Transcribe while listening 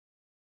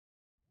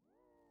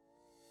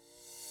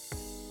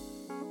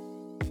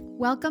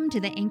Welcome to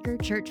the Anchor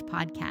Church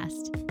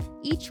podcast.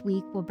 Each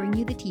week, we'll bring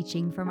you the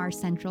teaching from our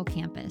central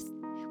campus.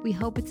 We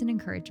hope it's an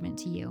encouragement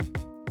to you.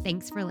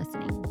 Thanks for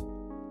listening.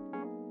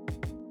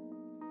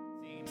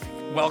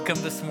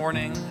 Welcome this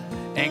morning,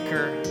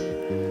 Anchor.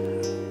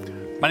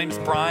 My name is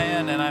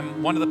Brian, and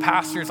I'm one of the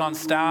pastors on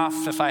staff.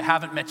 If I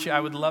haven't met you, I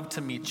would love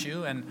to meet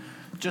you. And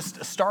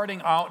just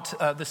starting out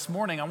this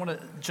morning, I want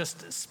to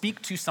just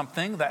speak to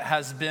something that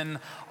has been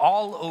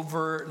all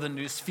over the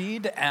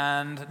newsfeed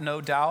and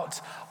no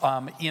doubt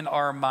in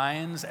our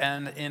minds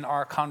and in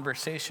our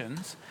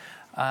conversations.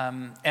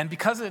 And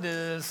because it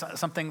is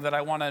something that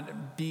I want to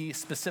be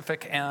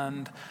specific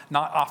and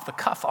not off the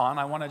cuff on,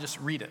 I want to just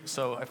read it.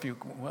 So if you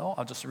will,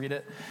 I'll just read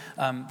it.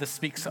 This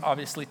speaks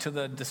obviously to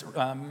the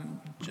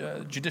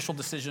judicial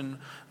decision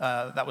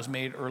that was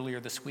made earlier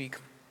this week.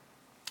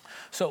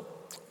 So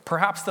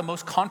perhaps the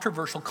most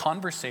controversial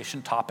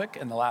conversation topic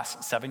in the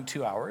last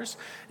 72 hours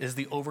is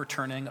the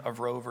overturning of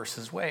Roe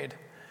versus Wade.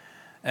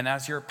 And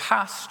as your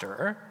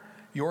pastor,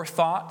 your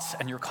thoughts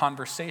and your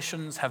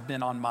conversations have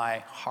been on my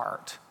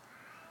heart.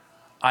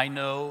 I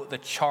know the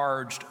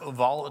charged,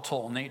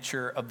 volatile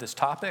nature of this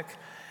topic,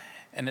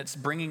 and it's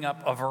bringing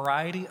up a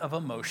variety of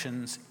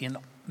emotions in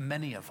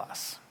many of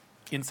us,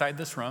 inside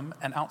this room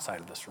and outside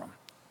of this room.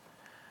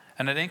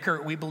 And at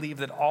Anchor, we believe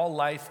that all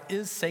life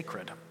is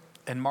sacred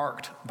and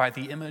marked by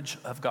the image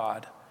of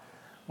God.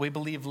 We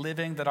believe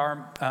living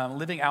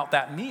out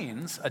that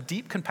means a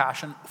deep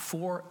compassion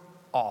for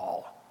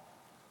all,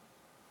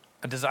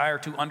 a desire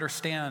to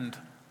understand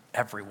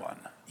everyone,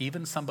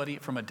 even somebody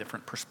from a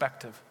different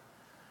perspective.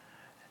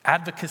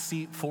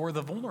 Advocacy for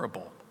the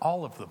vulnerable,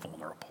 all of the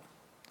vulnerable.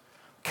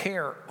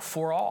 Care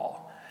for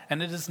all.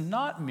 And it is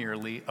not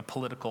merely a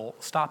political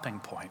stopping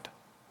point.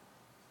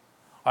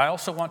 I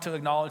also want to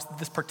acknowledge that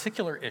this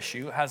particular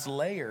issue has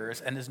layers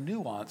and is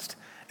nuanced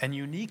and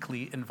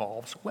uniquely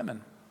involves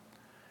women.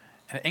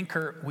 At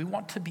Anchor, we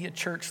want to be a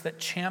church that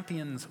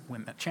champions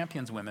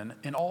women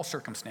in all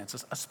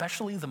circumstances,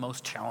 especially the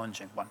most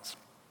challenging ones.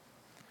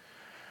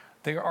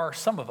 There are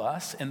some of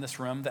us in this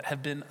room that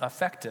have been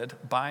affected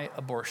by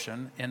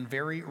abortion in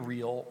very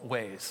real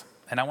ways.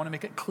 And I want to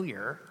make it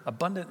clear,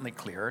 abundantly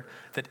clear,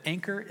 that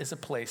Anchor is a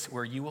place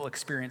where you will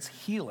experience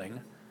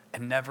healing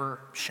and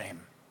never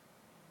shame.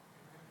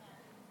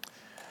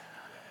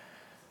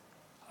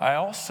 I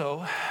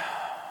also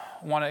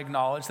want to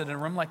acknowledge that in a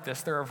room like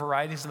this, there are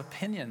varieties of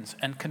opinions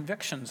and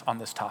convictions on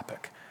this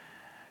topic.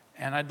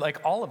 And I'd like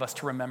all of us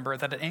to remember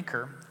that at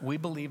Anchor, we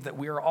believe that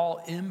we are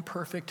all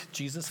imperfect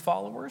Jesus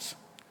followers,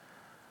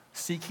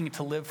 seeking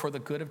to live for the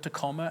good of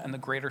Tacoma and the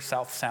greater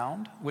South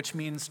Sound, which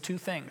means two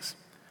things.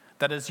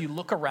 That as you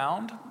look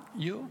around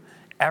you,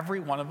 every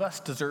one of us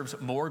deserves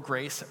more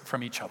grace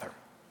from each other.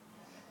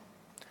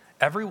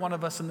 Every one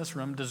of us in this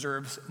room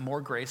deserves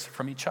more grace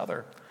from each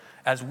other,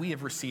 as we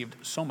have received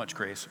so much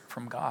grace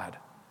from God.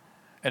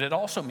 And it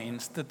also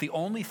means that the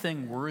only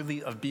thing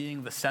worthy of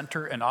being the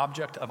center and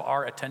object of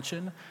our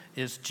attention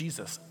is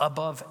Jesus,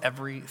 above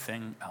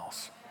everything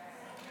else.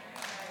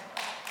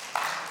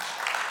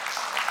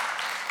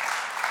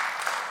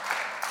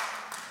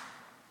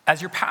 As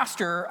your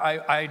pastor,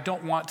 I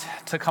don't want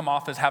to come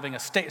off as having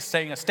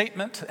saying a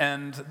statement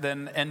and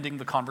then ending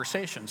the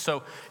conversation.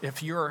 So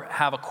if you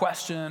have a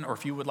question or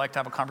if you would like to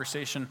have a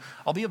conversation,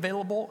 I'll be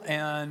available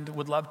and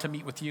would love to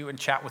meet with you and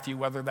chat with you,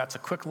 whether that's a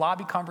quick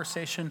lobby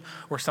conversation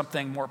or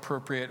something more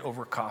appropriate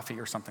over coffee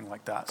or something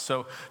like that.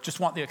 So just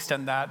want to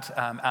extend that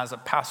as a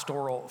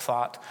pastoral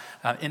thought,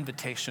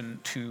 invitation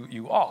to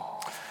you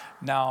all.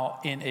 Now,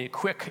 in a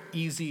quick,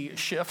 easy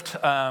shift,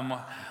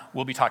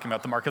 we'll be talking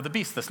about the mark of the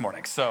beast this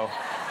morning. So,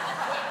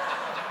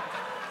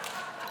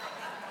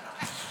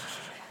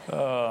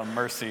 oh,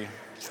 mercy.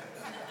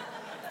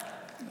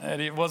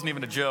 It wasn't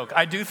even a joke.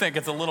 I do think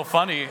it's a little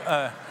funny.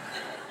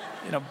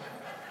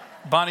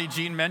 Bonnie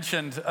Jean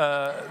mentioned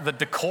the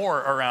decor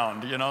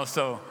around,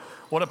 so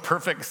what a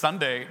perfect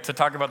Sunday to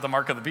talk about the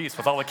mark of the beast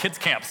with all the kids'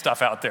 camp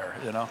stuff out there,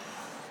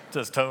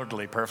 Just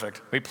totally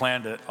perfect. We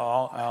planned it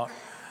all out.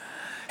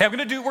 Hey, we're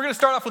going to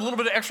start off with a little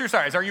bit of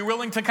exercise. Are you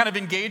willing to kind of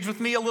engage with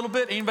me a little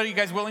bit? Anybody, you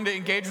guys willing to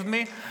engage with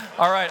me?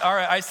 All right.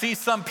 I see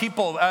some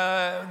people,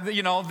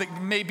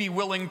 that may be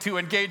willing to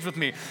engage with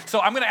me.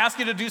 So I'm going to ask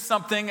you to do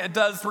something. It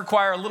does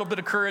require a little bit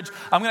of courage.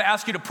 I'm going to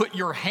ask you to put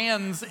your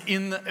hands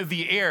in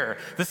the air.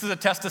 This is a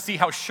test to see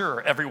how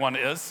sure everyone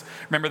is.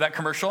 Remember that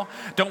commercial?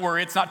 Don't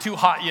worry, it's not too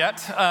hot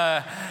yet.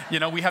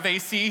 We have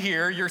AC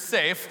here. You're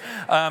safe.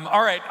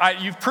 All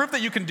right. You've proved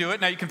that you can do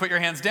it. Now you can put your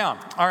hands down.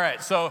 All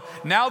right. So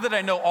now that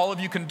I know all of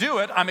you can do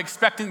it, I'm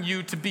expecting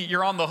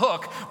you're on the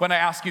hook when I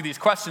ask you these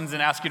questions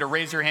and ask you to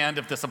raise your hand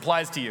if this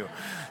applies to you.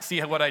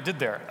 See what I did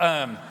there?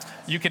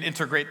 You can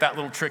integrate that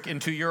little trick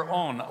into your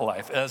own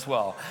life as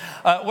well.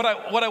 What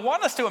I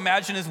want us to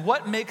imagine is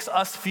what makes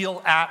us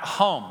feel at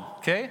home,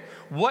 okay?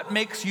 what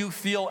makes you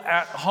feel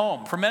at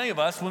home? For many of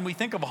us, when we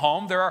think of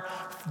home, there are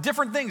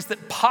different things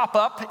that pop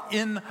up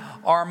in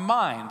our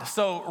mind.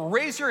 So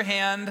raise your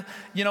hand,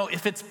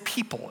 if it's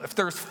people, if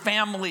there's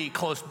family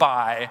close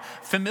by,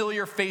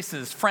 familiar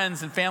faces,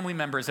 friends and family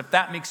members, if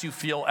that makes you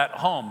feel at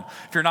home.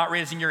 If you're not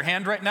raising your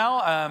hand right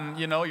now,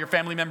 your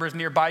family members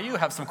nearby you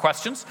have some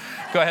questions.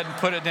 Go ahead and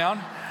put it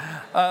down.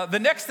 The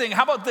next thing,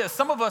 how about this?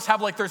 Some of us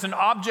have there's an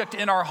object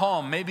in our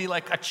home, maybe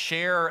like a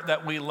chair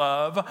that we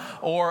love,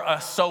 or a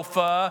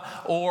sofa,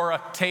 or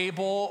a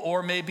table,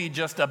 or maybe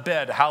just a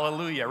bed.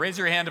 Hallelujah. Raise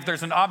your hand if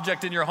there's an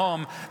object in your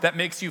home that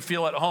makes you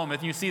feel at home.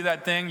 If you see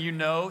that thing, you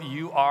know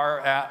you are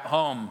at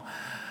home.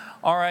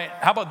 All right,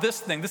 how about this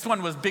thing? This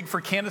one was big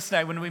for Candace and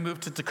I when we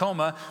moved to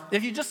Tacoma.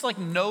 If you just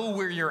know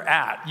where you're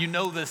at, you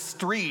know the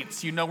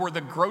streets, you know where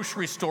the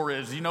grocery store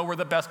is, you know where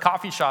the best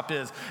coffee shop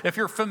is. If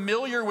you're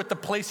familiar with the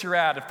place you're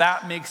at, if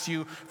that makes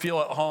you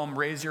feel at home,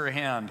 raise your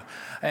hand.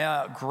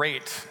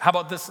 Great. How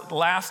about this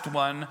last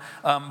one?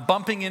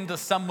 Bumping into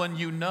someone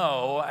you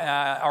know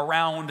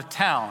around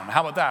town.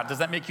 How about that? Does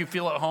that make you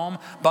feel at home?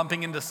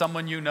 Bumping into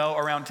someone you know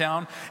around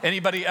town?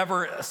 Anybody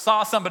ever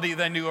saw somebody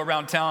they knew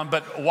around town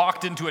but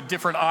walked into a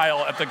different aisle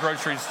at the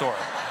grocery store?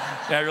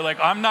 Yeah, you're like,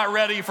 I'm not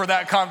ready for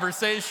that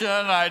conversation.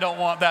 I don't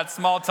want that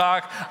small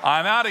talk.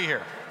 I'm out of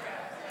here.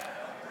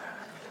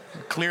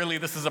 Clearly,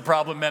 this is a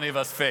problem many of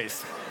us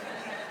face.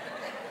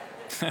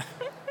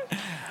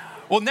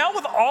 Well, now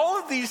with all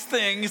of these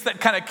things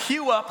that kind of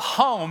cue up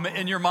home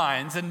in your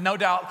minds, and no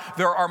doubt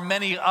there are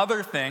many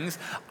other things,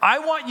 I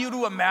want you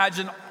to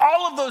imagine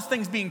all of those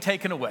things being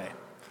taken away.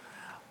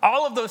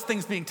 All of those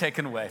things being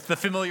taken away. The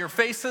familiar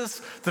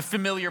faces, the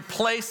familiar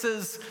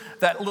places,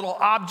 that little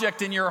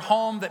object in your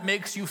home that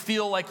makes you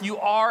feel like you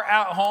are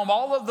at home,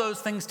 all of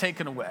those things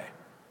taken away.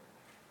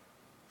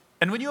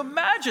 And when you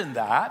imagine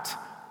that,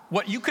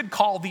 what you could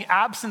call the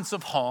absence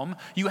of home,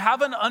 you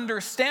have an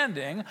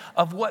understanding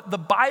of what the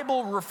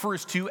Bible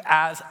refers to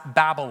as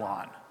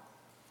Babylon.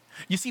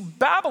 You see,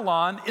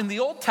 Babylon in the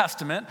Old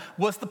Testament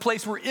was the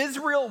place where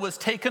Israel was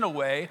taken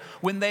away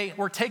when they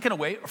were taken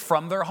away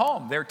from their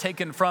home. They were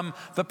taken from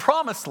the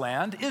promised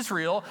land,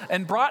 Israel,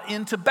 and brought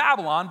into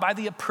Babylon by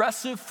the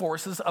oppressive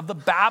forces of the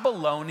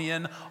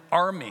Babylonian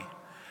army.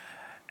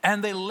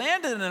 And they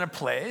landed in a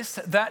place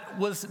that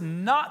was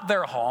not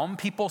their home,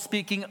 people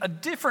speaking a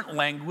different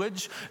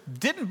language,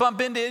 didn't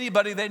bump into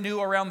anybody they knew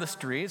around the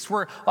streets,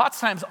 were lots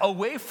of times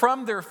away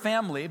from their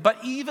family,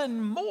 but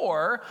even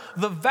more,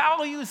 the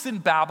values in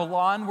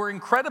Babylon were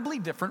incredibly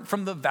different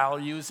from the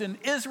values in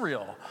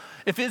Israel.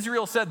 If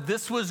Israel said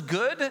this was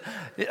good,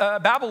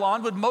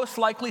 Babylon would most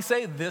likely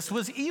say this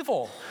was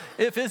evil.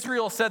 If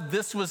Israel said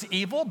this was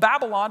evil,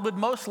 Babylon would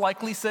most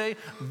likely say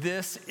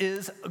this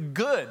is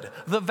good.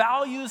 The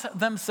values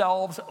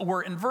themselves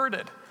were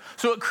inverted.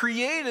 So it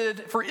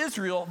created for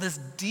Israel this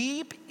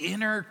deep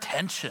inner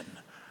tension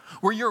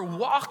where you're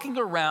walking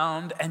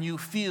around and you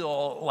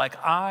feel like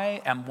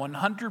I am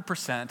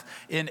 100%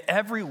 in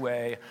every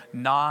way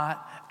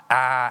not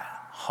at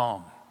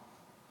home.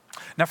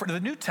 Now for the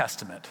New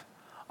Testament,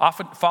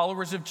 often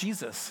followers of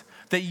Jesus,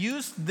 they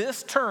use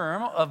this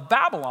term of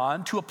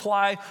Babylon to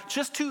apply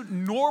just to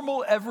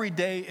normal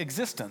everyday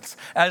existence,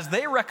 as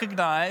they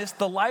recognized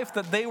the life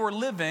that they were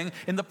living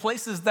in the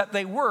places that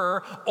they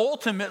were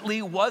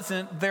ultimately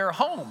wasn't their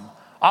home.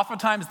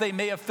 Oftentimes they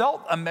may have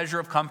felt a measure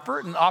of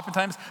comfort, and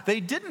oftentimes they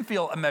didn't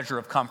feel a measure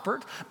of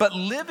comfort, but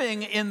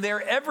living in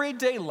their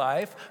everyday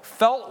life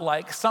felt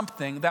like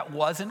something that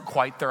wasn't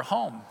quite their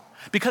home.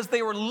 Because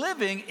they were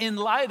living in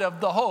light of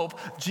the hope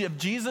of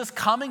Jesus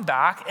coming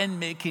back and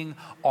making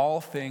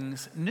all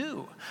things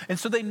new. And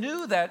so they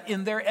knew that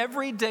in their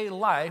everyday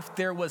life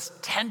there was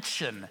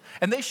tension,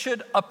 and they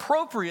should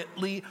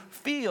appropriately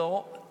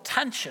feel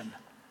tension.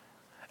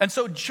 And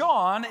so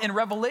John in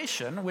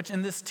Revelation, which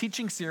in this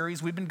teaching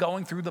series we've been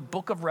going through the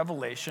book of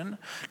Revelation,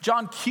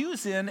 John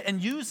cues in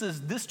and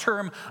uses this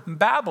term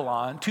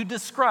Babylon to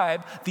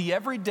describe the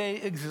everyday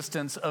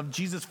existence of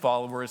Jesus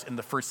followers in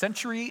the first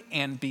century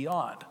and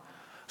beyond.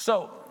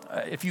 So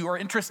if you are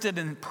interested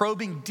in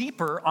probing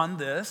deeper on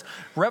this,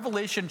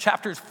 Revelation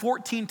chapters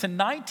 14 to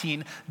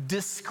 19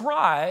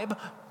 describe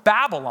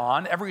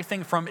Babylon,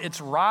 everything from its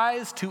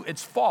rise to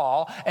its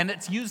fall, and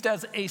it's used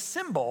as a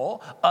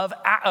symbol of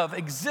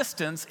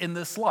existence in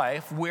this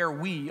life where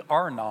we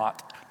are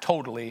not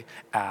totally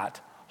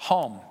at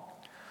home.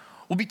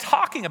 We'll be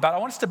talking about, I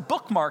want us to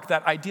bookmark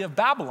that idea of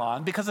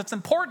Babylon because it's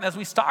important as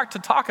we start to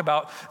talk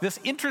about this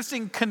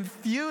interesting,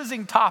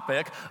 confusing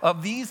topic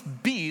of these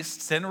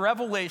beasts in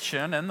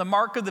Revelation and the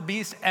mark of the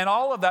beast and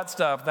all of that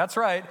stuff. That's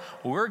right,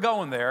 we're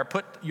going there.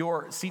 Put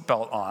your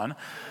seatbelt on.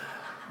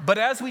 But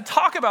as we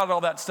talk about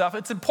all that stuff,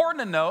 it's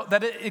important to note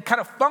that it kind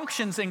of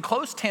functions in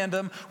close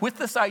tandem with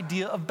this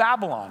idea of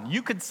Babylon.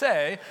 You could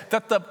say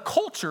that the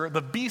culture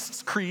the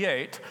beasts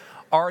create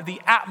are the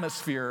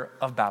atmosphere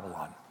of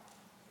Babylon.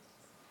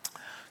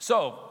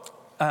 So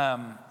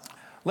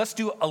let's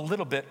do a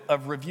little bit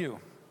of review.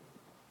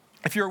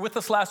 If you were with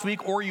us last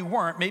week or you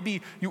weren't,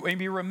 maybe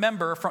you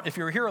remember from if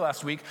you were here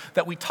last week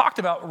that we talked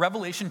about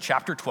Revelation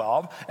chapter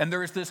 12, and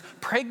there is this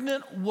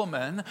pregnant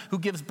woman who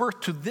gives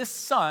birth to this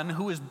son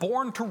who is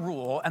born to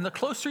rule, and the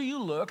closer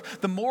you look,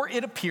 the more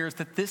it appears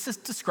that this is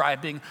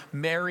describing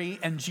Mary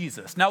and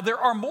Jesus. Now, there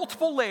are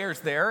multiple layers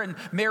there, and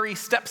Mary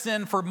steps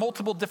in for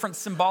multiple different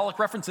symbolic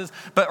references,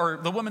 or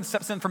the woman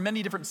steps in for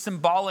many different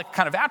symbolic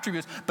kind of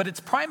attributes, but it's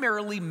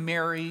primarily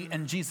Mary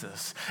and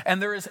Jesus.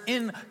 And there is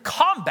in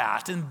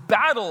combat, in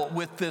battle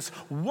with this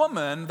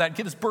woman that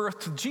gives birth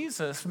to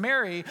Jesus,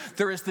 Mary,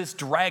 there is this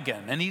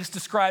dragon, and he's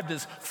described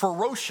as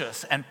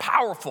ferocious and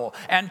powerful,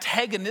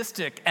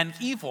 antagonistic and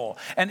evil.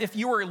 And if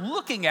you were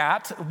looking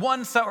at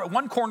one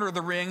corner of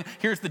the ring,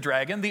 here's the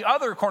dragon, the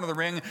other corner of the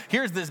ring,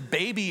 here's this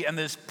baby and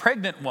this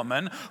pregnant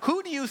woman,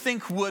 who do you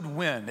think would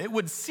win? It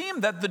would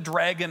seem that the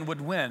dragon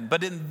would win.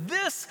 But in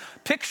this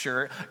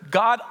picture,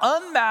 God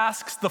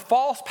unmasks the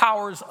false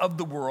powers of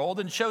the world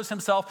and shows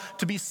himself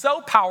to be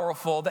so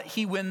powerful that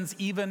he wins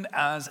even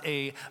as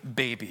a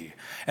baby.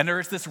 And there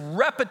is this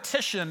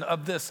repetition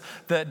of this,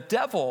 the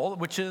devil,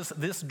 which is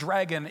this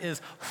dragon,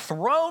 is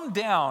thrown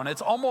down.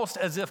 It's almost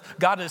as if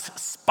God is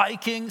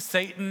spiking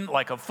Satan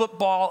like a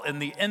football in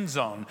the end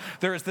zone.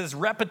 There is this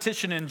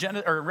repetition in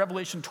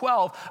Revelation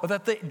 12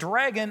 that the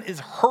dragon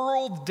is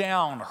hurled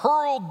down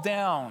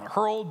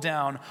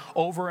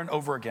over and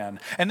over again.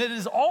 And it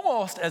is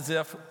almost as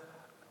if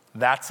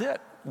that's it.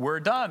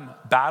 We're done.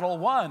 Battle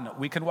won.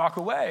 We can walk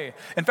away.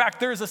 In fact,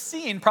 there's a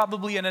scene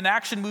probably in an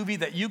action movie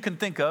that you can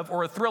think of,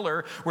 or a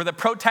thriller, where the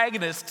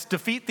protagonists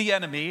defeat the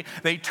enemy.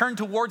 They turn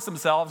towards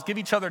themselves, give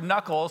each other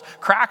knuckles,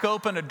 crack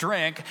open a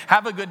drink,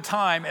 have a good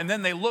time, and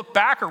then they look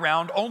back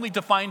around only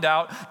to find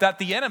out that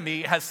the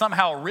enemy has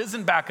somehow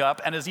risen back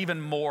up and is even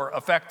more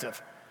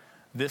effective.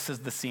 This is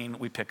the scene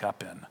we pick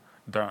up in.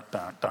 Dun,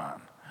 dun,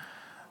 dun.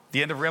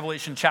 The end of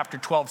Revelation chapter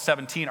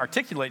 12:17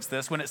 articulates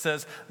this when it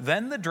says,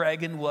 "Then the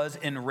dragon was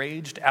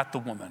enraged at the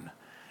woman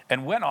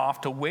and went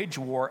off to wage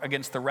war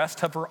against the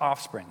rest of her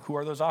offspring." Who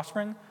are those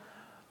offspring?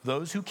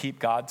 Those who keep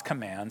God's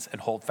commands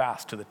and hold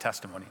fast to the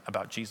testimony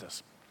about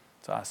Jesus.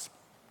 It's us.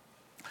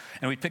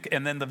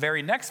 And then the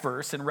very next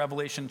verse in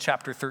Revelation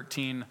chapter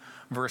 13,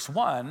 verse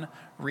 1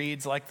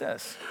 reads like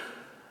this: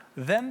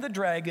 "Then the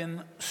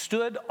dragon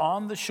stood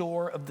on the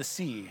shore of the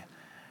sea,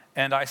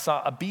 and I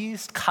saw a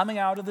beast coming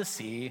out of the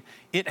sea.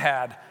 It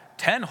had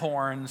 10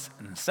 horns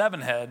and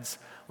 7 heads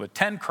with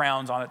 10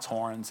 crowns on its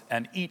horns,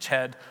 and each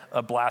head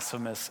a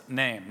blasphemous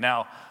name."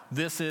 Now,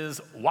 this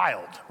is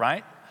wild,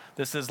 right?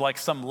 This is like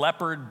some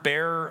leopard,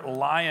 bear,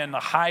 lion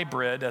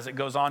hybrid, as it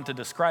goes on to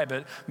describe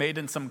it, made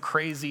in some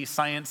crazy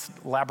science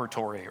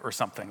laboratory or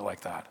something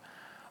like that.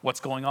 What's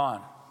going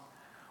on?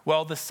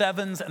 Well, the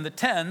 7s and the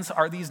 10s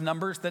are these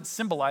numbers that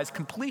symbolize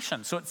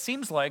completion. So it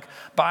seems like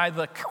by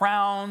the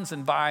crowns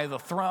and by the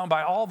throne,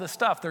 by all this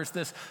stuff, there's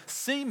this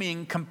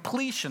seeming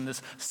completion,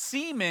 this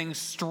seeming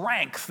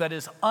strength that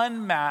is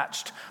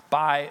unmatched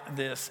by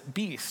this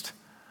beast.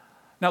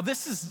 Now,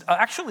 this is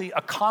actually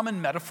a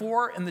common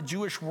metaphor in the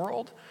Jewish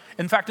world.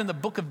 In fact, in the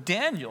book of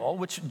Daniel,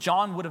 which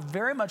John would have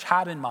very much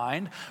had in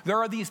mind, there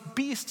are these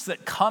beasts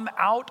that come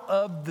out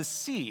of the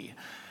sea.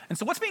 And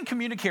so what's being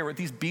communicated with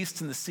these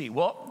beasts in the sea?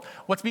 Well,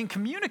 what's being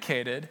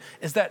communicated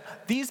is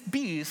that these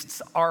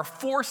beasts are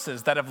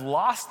forces that have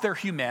lost their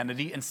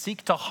humanity and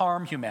seek to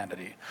harm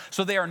humanity.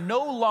 So they are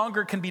no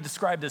longer can be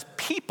described as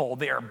people.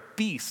 They are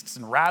beasts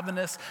and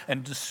ravenous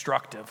and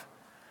destructive.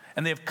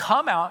 And they have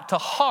come out to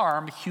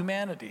harm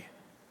humanity.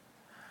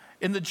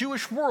 In the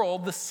Jewish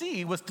world, the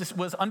sea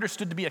was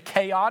understood to be a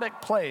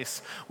chaotic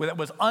place that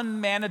was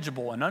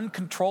unmanageable and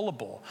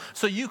uncontrollable.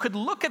 So you could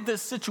look at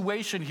this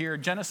situation here,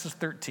 Genesis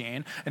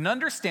 13, and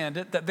understand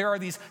it that there are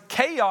these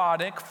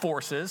chaotic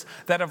forces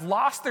that have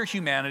lost their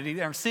humanity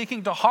and are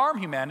seeking to harm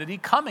humanity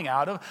coming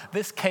out of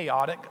this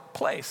chaotic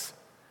place.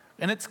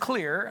 And it's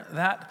clear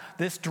that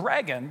this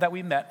dragon that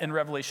we met in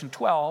Revelation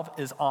 12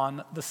 is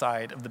on the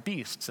side of the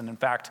beasts, and in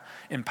fact,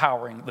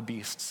 empowering the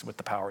beasts with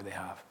the power they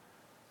have.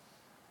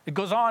 It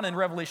goes on in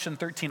Revelation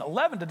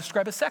 13:11 to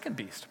describe a second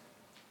beast.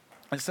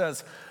 It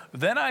says,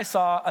 "Then I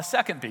saw a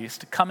second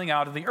beast coming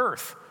out of the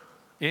earth.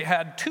 It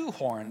had 2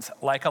 horns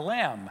like a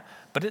lamb,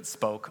 but it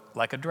spoke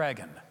like a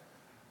dragon."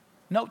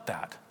 Note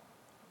that.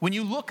 When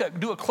you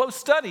do a close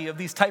study of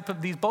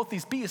both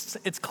these beasts,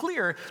 it's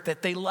clear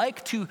that they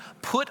like to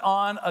put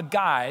on a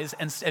guise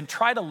and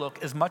try to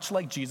look as much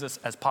like Jesus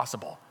as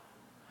possible.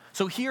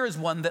 So here is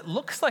one that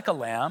looks like a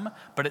lamb,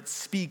 but it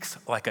speaks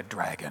like a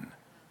dragon.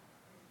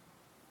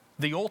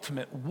 The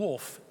ultimate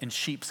wolf in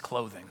sheep's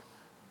clothing.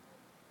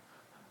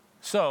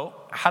 So,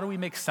 how do we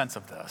make sense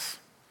of this?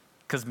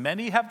 Because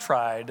many have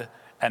tried,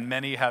 and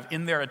many have,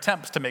 in their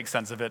attempts to make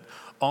sense of it,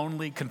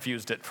 only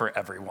confused it for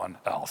everyone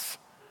else.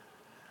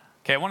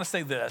 Okay, I want to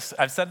say this.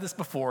 I've said this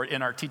before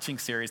in our teaching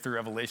series through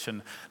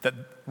Revelation, that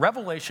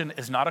Revelation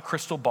is not a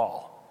crystal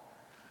ball.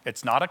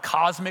 It's not a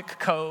cosmic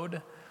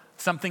code,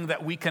 something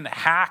that we can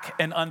hack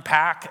and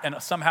unpack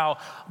and somehow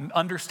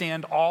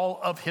understand all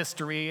of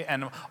history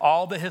and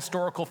all the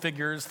historical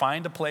figures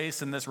find a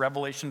place in this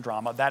Revelation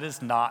drama. That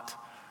is not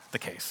the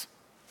case.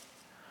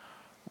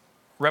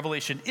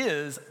 Revelation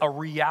is a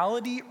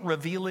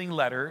reality-revealing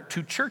letter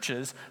to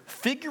churches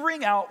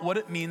figuring out what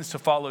it means to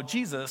follow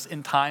Jesus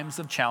in times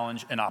of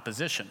challenge and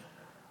opposition.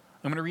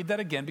 I'm going to read that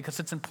again because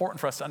it's important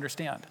for us to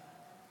understand.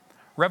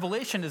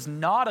 Revelation is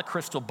not a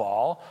crystal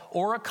ball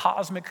or a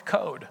cosmic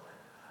code,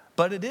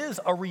 but it is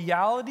a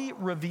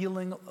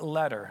reality-revealing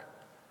letter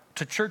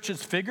to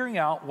churches figuring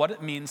out what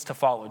it means to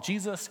follow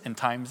Jesus in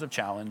times of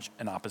challenge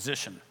and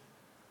opposition.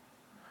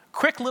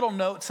 Quick little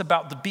notes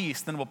about the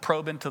beast, then we'll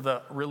probe into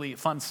the really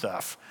fun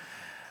stuff.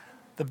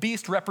 The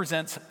beast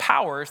represents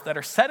powers that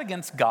are set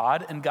against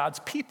God and God's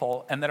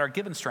people and that are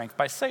given strength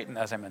by Satan,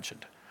 as I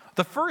mentioned.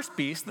 The first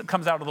beast that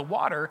comes out of the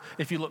water,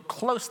 if you look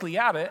closely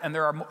at it, and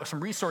there are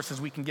some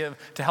resources we can give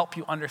to help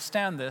you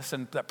understand this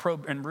and that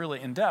probe and really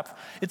in depth,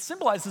 it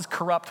symbolizes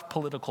corrupt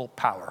political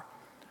power.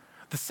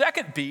 The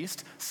second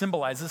beast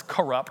symbolizes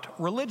corrupt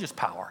religious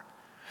power.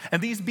 And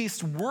these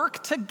beasts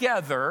work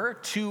together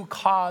to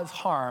cause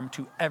harm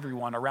to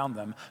everyone around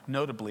them,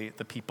 notably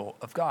the people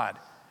of God.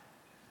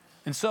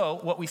 And so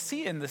what we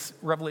see in this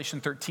Revelation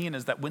 13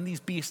 is that when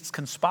these beasts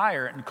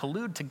conspire and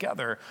collude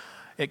together,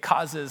 it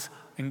causes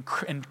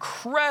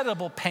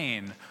incredible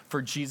pain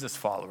for Jesus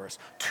followers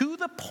to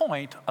the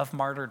point of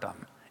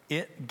martyrdom.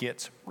 It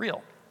gets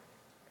real.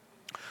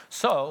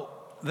 So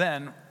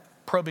then,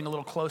 probing a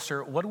little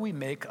closer, what do we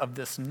make of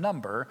this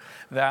number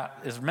that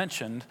is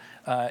mentioned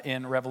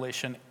in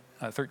Revelation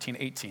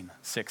 13:18,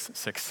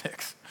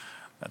 666?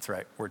 That's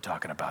right, we're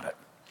talking about it.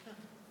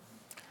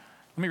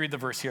 Let me read the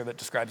verse here that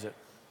describes it.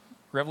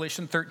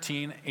 Revelation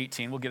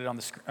 13:18, we'll get it on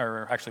the screen,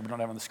 or actually we don't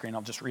have it on the screen,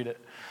 I'll just read it.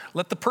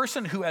 Let the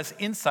person who has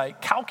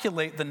insight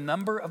calculate the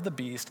number of the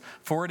beast,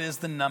 for it is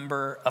the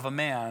number of a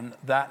man.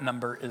 That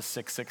number is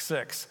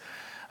 666.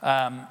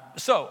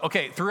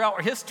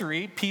 Throughout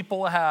history,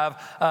 people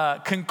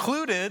have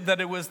concluded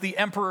that it was the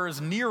emperors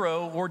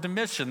Nero or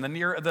Domitian,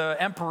 the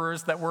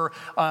emperors that were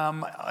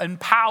in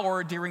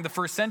power during the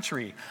first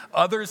century.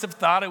 Others have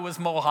thought it was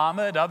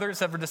Mohammed. Others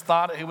have just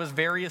thought it was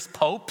various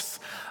popes.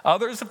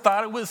 Others have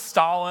thought it was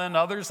Stalin.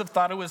 Others have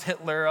thought it was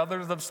Hitler.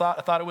 Others have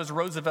thought it was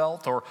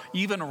Roosevelt or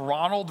even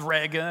Ronald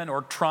Reagan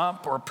or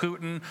Trump or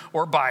Putin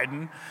or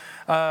Biden.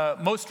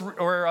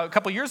 A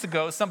couple years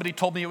ago, somebody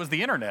told me it was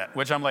the internet,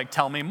 which I'm like,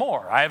 tell me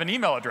more. I have an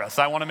email address.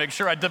 I want to make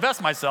sure I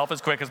divest myself as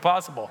quick as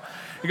possible.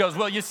 He goes,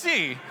 well, you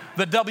see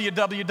the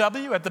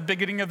www at the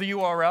beginning of the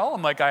URL.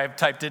 I'm like, I've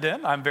typed it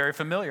in. I'm very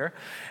familiar.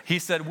 He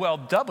said, well,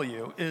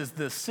 W is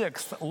the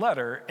 6th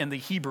letter in the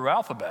Hebrew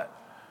alphabet.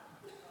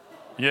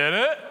 Get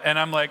it? And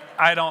I'm like,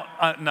 I don't,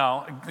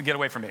 no, get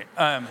away from me.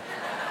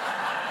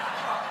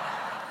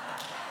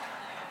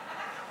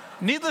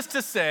 Needless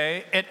to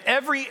say, at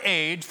every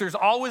age, there's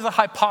always a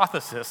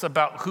hypothesis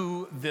about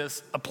who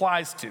this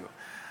applies to.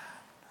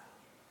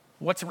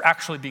 What's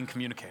actually being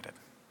communicated?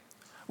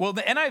 Well,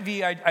 the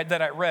NIV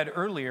that I read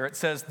earlier, it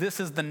says this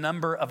is the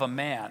number of a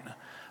man.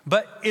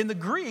 But in the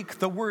Greek,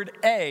 the word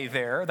a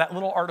there, that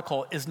little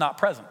article, is not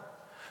present.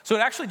 So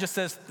it actually just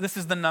says this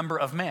is the number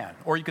of man.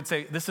 Or you could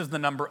say this is the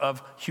number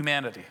of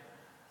humanity.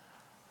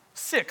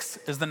 6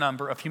 is the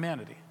number of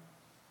humanity.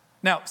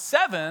 Now,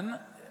 7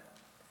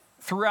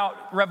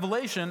 throughout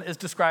Revelation is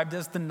described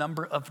as the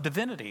number of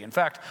divinity. In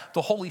fact,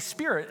 the Holy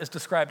Spirit is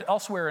described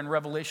elsewhere in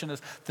Revelation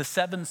as the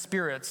 7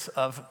 spirits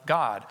of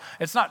God.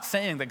 It's not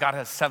saying that God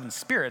has 7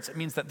 spirits. It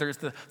means that there's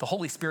the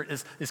Holy Spirit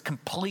is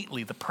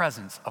completely the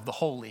presence of the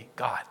holy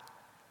God.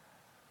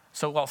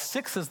 So while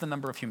 6 is the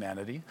number of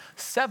humanity,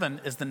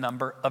 7 is the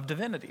number of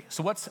divinity.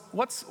 So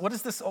what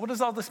is this? What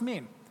does all this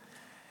mean?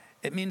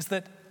 It means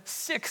that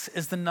 6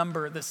 is the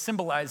number that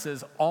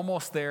symbolizes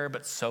almost there,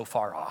 but so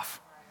far off.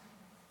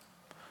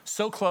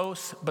 So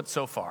close, but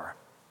so far.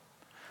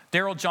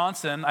 Darrell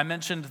Johnson, I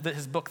mentioned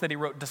his book that he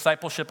wrote,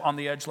 Discipleship on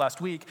the Edge, last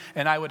week,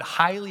 and I would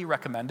highly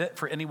recommend it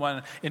for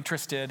anyone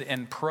interested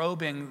in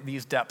probing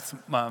these depths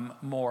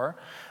more.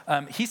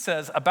 He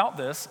says about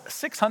this,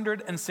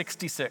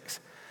 666,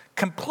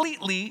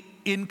 completely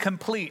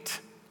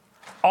incomplete,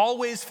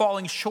 always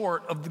falling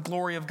short of the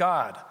glory of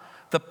God.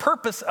 The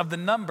purpose of the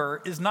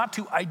number is not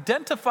to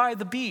identify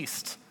the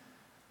beast,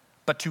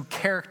 but to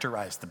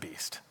characterize the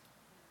beast.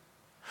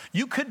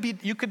 You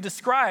could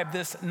describe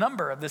this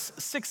number of this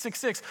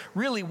 666.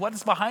 Really, what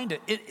is behind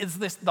it? It is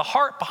this. The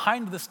heart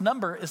behind this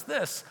number is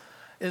this: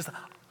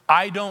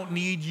 I don't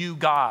need you,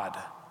 God.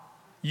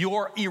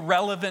 You're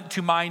irrelevant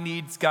to my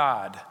needs,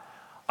 God.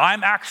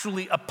 I'm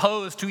actually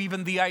opposed to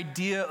even the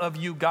idea of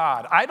you,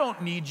 God. I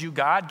don't need you,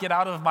 God. Get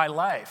out of my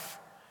life.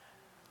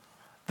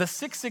 The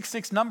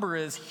 666 number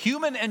is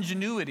human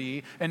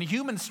ingenuity and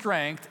human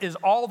strength is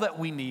all that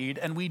we need,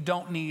 and we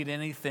don't need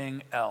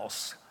anything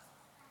else.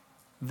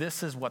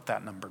 This is what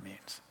that number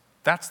means.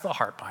 That's the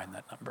heart behind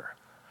that number.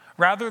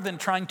 Rather than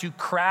trying to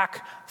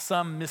crack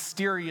some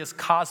mysterious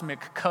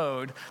cosmic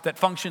code that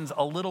functions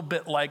a little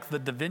bit like the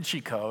Da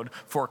Vinci Code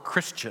for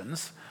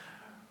Christians,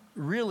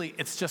 really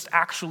it's just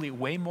actually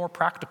way more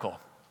practical.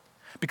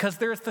 Because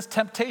there's this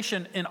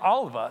temptation in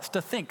all of us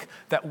to think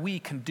that we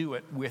can do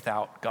it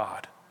without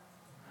God,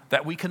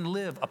 that we can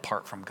live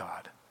apart from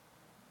God.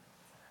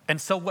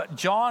 And so what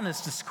John is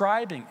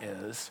describing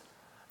is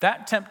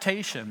That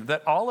temptation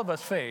that all of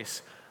us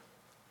face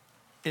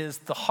is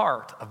the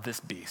heart of this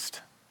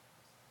beast.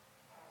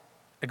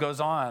 It goes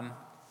on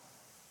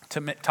to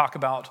talk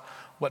about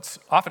what's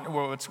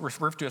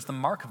referred to as the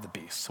mark of the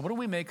beast. So what do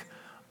we make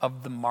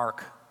of the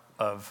mark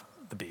of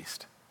the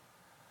beast?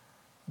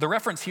 The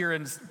reference here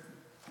in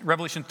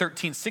Revelation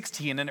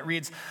 13:16, and it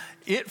reads,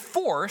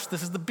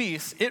 this is the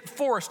beast, it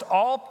forced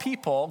all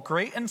people,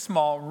 great and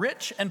small,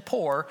 rich and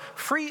poor,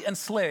 free and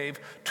slave,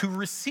 to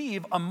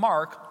receive a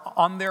mark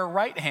on their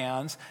right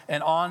hands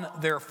and on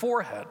their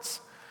foreheads.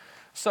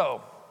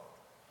 So,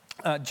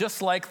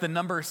 just like the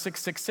number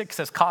 666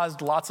 has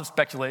caused lots of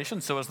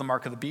speculation, so is the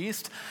mark of the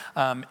beast.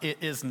 It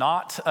is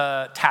not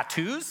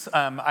tattoos.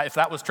 If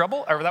that was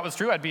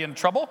true, I'd be in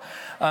trouble.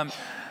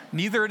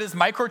 Neither it is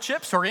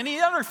microchips or any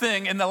other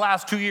thing in the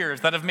last 2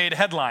 years that have made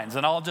headlines,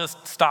 and I'll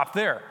just stop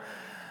there.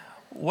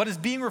 What is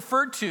being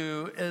referred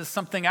to is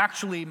something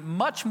actually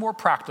much more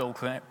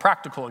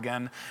practical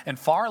again, and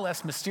far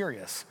less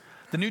mysterious.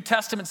 The New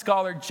Testament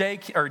scholar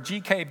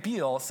G.K.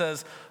 Beale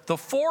says, the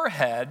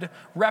forehead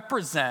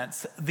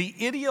represents the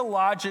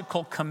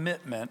ideological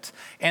commitment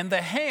and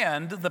the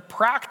hand, the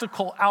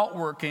practical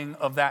outworking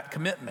of that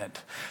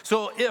commitment.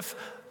 So if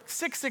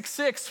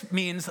 666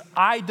 means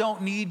I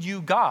don't need you,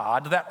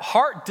 God, that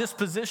heart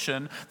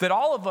disposition that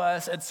all of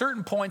us at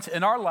certain points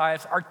in our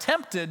lives are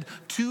tempted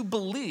to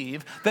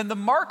believe, then the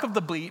mark of the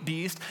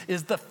beast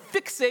is the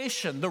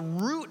fixation, the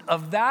root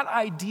of that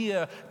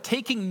idea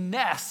taking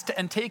nest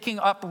and taking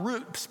up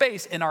root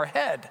space in our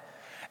head.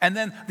 And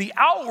then the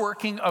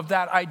outworking of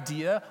that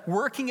idea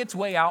working its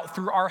way out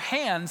through our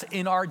hands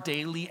in our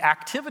daily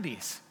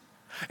activities.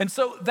 And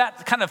so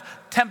that kind of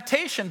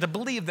temptation to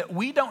believe that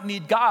we don't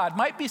need God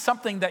might be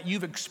something that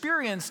you've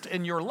experienced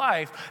in your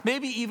life,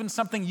 maybe even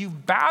something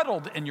you've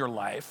battled in your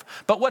life.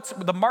 But what's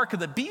the mark of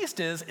the beast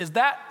is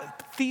that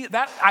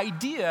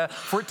idea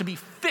for it to be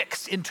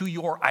fixed into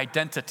your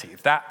identity.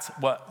 That's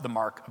what the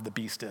mark of the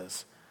beast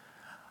is.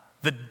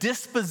 The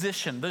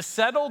disposition, the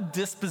settled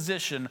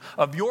disposition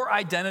of your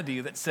identity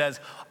that says,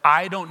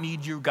 I don't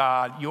need you,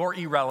 God, you're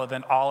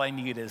irrelevant, all I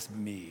need is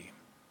me.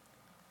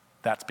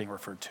 That's being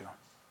referred to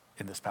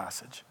in this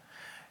passage.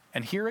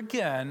 And here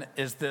again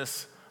is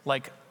this,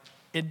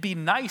 it'd be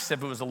nice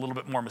if it was a little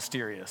bit more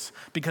mysterious,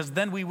 because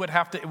then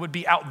it would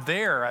be out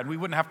there and we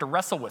wouldn't have to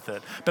wrestle with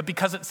it. But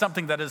because it's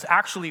something that is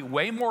actually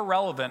way more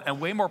relevant and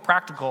way more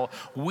practical,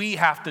 we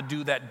have to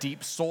do that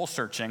deep soul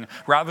searching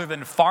rather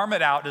than farm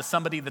it out as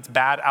somebody that's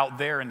bad out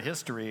there in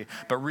history.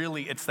 But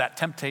really, it's that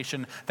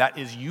temptation that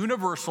is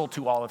universal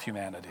to all of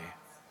humanity.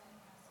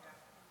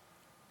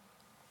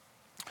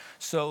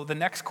 So the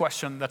next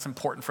question that's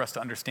important for us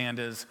to understand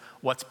is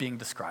what's being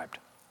described.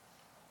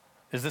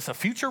 Is this a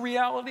future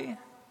reality?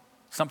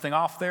 Something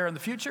off there in the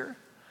future?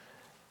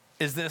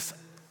 Is this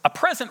a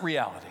present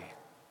reality?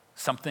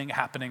 Something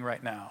happening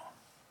right now?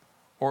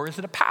 Or is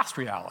it a past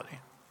reality?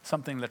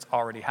 Something that's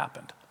already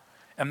happened?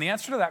 And the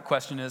answer to that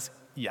question is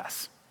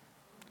yes.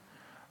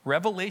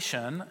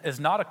 Revelation is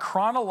not a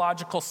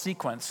chronological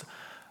sequence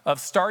of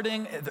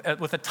starting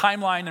with a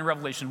timeline in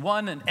Revelation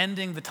 1 and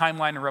ending the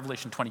timeline in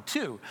Revelation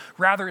 22.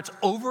 Rather, it's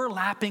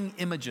overlapping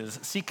images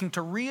seeking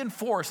to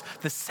reinforce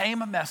the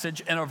same message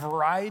in a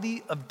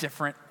variety of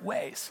different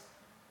ways.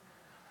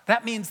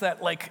 That means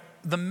that,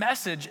 the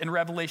message in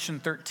Revelation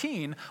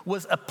 13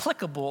 was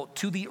applicable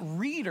to the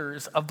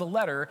readers of the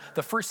letter,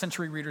 the first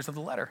century readers of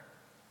the letter.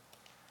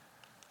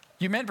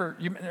 You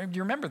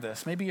remember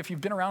this. Maybe if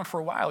you've been around for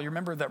a while, you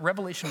remember that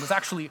Revelation was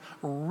actually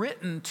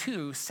written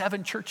to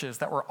 7 churches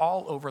that were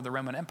all over the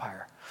Roman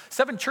Empire.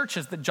 7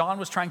 churches that John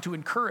was trying to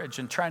encourage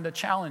and trying to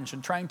challenge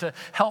and trying to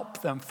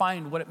help them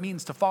find what it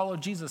means to follow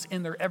Jesus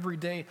in their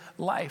everyday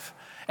life.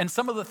 And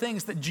some of the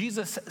things that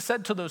Jesus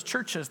said to those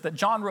churches that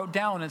John wrote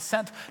down and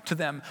sent to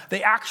them,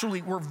 they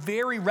actually were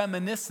very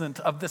reminiscent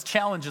of the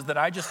challenges that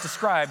I just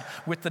described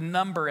with the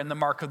number and the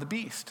mark of the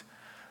beast.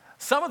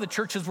 Some of the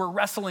churches were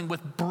wrestling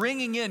with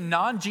bringing in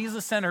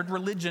non-Jesus-centered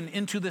religion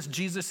into this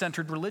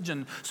Jesus-centered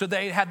religion. So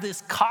they had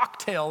this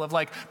cocktail of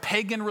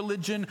pagan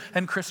religion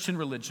and Christian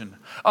religion.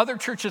 Other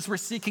churches were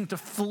seeking to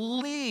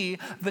flee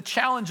the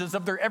challenges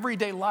of their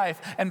everyday life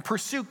and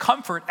pursue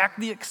comfort at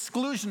the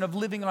exclusion of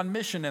living on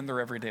mission in their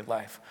everyday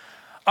life.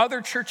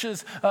 Other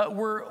churches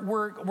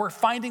were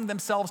finding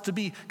themselves to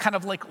be kind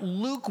of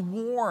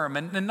lukewarm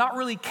and not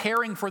really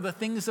caring for the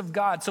things of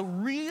God. So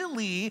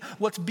really,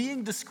 what's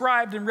being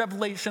described in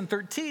Revelation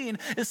 13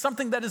 is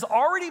something that is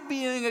already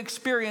being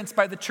experienced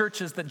by the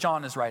churches that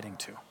John is writing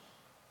to.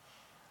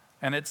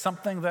 And it's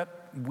something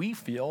that we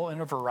feel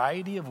in a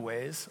variety of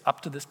ways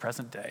up to this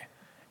present day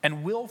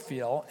and will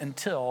feel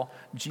until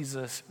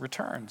Jesus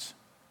returns.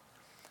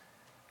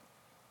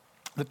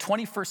 The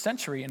 21st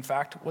century, in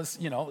fact, was,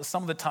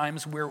 some of the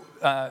times where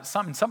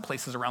in some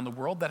places around the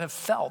world that have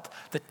felt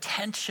the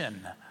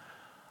tension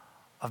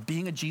of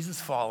being a Jesus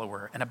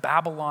follower in a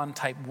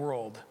Babylon-type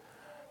world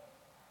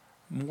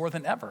more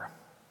than ever.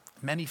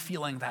 Many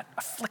feeling that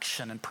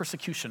affliction and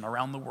persecution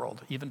around the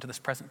world, even to this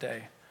present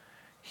day.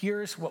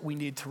 here's what we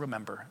need to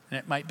remember, and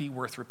it might be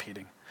worth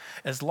repeating.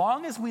 As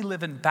long as we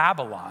live in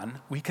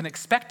Babylon, we can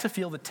expect to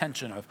feel the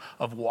tension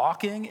of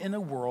walking in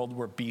a world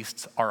where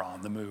beasts are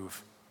on the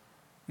move.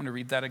 I'm going to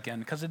read that again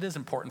because it is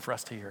important for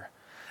us to hear.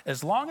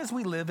 As long as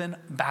we live in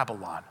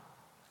Babylon,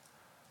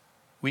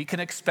 we can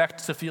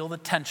expect to feel the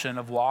tension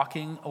of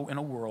walking in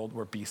a world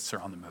where beasts are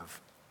on the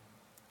move.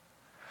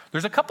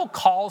 There's a couple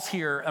calls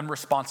here in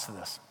response to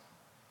this.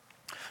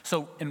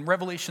 So in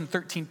Revelation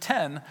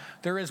 13:10,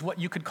 there is what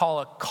you could call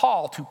a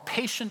call to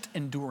patient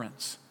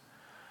endurance.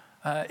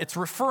 It's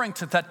referring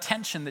to that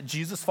tension that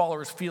Jesus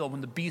followers feel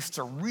when the beasts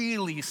are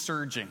really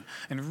surging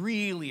and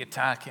really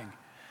attacking.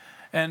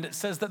 And it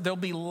says that there'll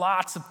be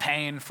lots of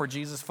pain for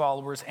Jesus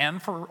followers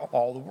and for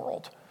all the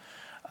world.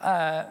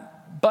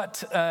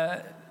 But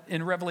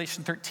in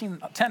Revelation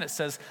 13:10, it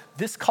says,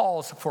 this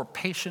calls for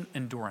patient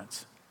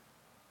endurance.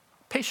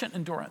 Patient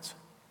endurance.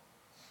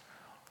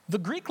 The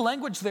Greek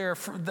language there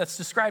that's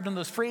described in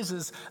those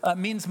phrases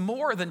means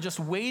more than just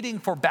waiting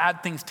for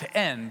bad things to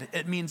end.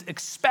 It means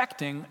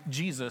expecting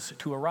Jesus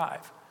to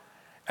arrive.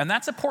 And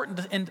that's an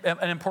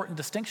important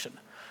distinction.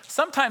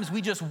 Sometimes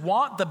we just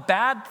want the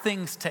bad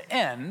things to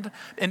end,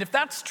 and if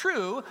that's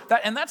true,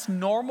 and that's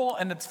normal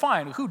and it's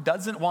fine. Who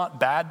doesn't want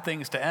bad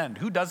things to end?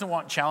 Who doesn't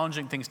want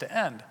challenging things to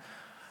end?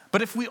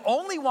 But if we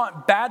only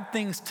want bad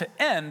things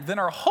to end, then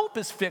our hope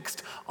is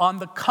fixed on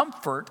the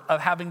comfort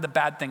of having the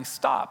bad things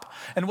stop.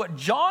 And what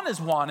John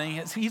is wanting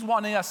is he's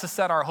wanting us to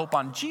set our hope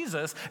on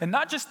Jesus, and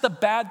not just the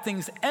bad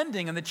things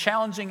ending and the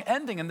challenging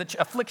ending and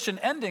the affliction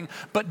ending,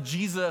 but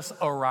Jesus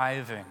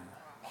arriving.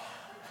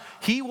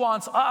 He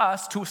wants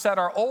us to set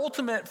our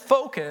ultimate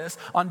focus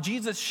on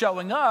Jesus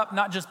showing up,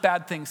 not just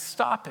bad things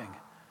stopping.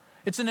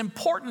 It's an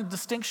important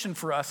distinction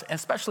for us,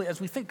 especially as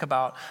we think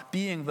about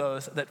being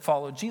those that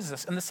follow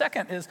Jesus. And the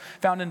second is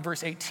found in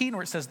verse 18,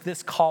 where it says,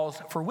 this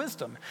calls for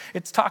wisdom.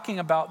 It's talking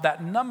about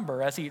that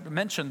number. As he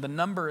mentioned, the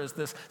number is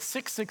this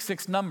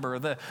 666 number,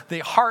 the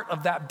heart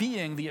of that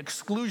being, the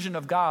exclusion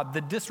of God, the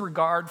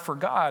disregard for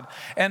God.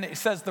 And it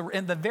says,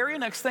 in the very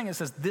next thing, it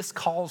says, this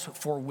calls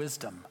for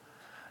wisdom.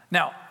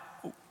 Now,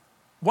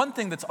 one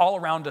thing that's all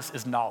around us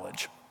is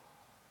knowledge.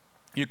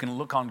 You can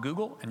look on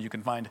Google and you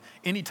can find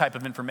any type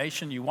of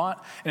information you want.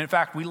 And in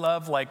fact, we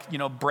love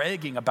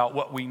bragging about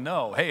what we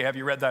know. Hey, have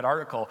you read that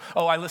article?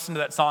 Oh, I listened to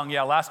that song,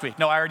 last week.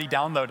 No, I already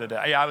downloaded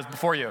it. Yeah, I was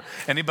before you.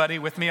 Anybody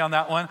with me on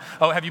that one?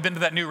 Oh, have you been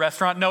to that new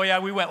restaurant? No, yeah,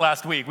 we went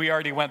last week. We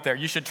already went there.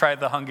 You should try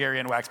the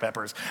Hungarian wax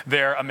peppers.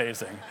 They're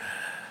amazing.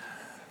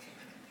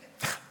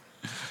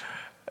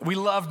 We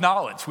love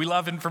knowledge. We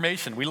love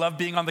information. We love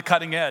being on the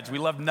cutting edge. We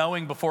love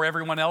knowing before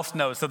everyone else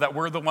knows so that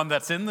we're the one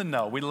that's in the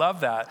know. We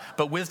love that.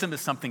 But wisdom is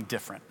something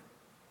different.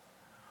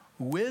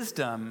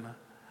 Wisdom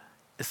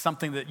is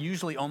something that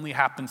usually only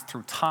happens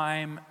through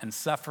time and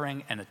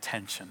suffering and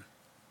attention.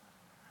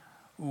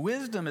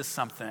 Wisdom is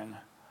something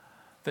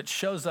that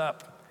shows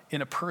up in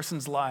a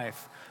person's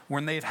life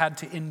when they've had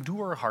to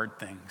endure hard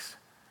things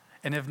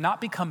and have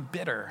not become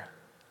bitter,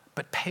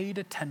 but paid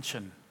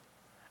attention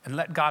and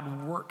let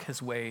God work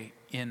his way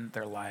in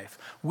their life.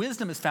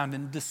 Wisdom is found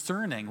in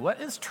discerning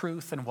what is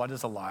truth and what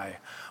is a lie.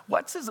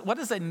 What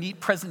is a neat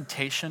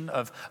presentation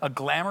of a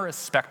glamorous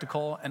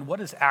spectacle and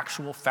what is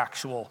actual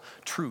factual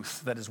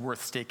truth that is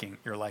worth staking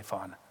your life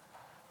on.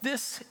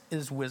 This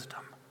is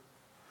wisdom.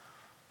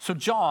 So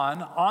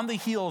John, on the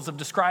heels of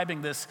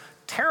describing this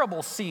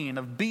terrible scene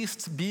of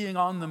beasts being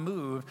on the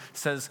move,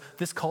 says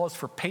this calls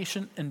for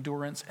patient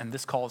endurance and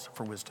this calls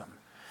for wisdom.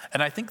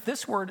 And I think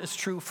this word is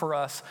true for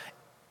us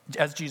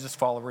as Jesus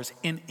followers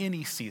in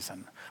any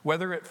season,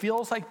 whether it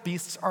feels like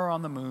beasts are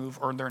on the move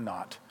or they're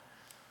not.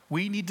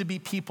 We need to be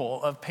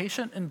people of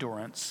patient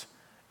endurance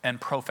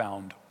and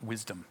profound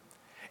wisdom.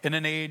 In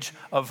an age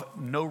of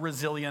no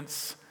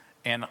resilience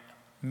and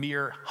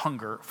mere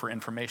hunger for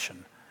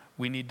information,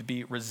 we need to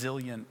be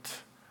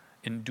resilient,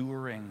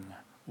 enduring,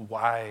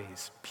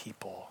 wise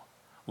people.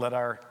 Let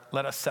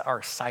us set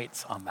our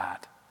sights on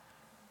that.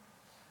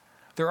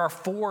 There are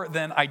 4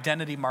 then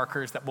identity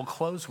markers that we'll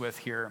close with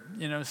here.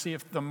 See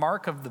if the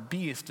mark of the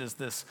beast is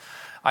this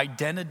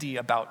identity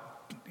about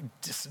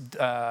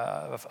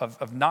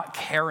of not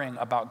caring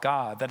about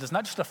God. That is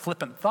not just a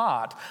flippant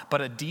thought, but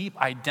a deep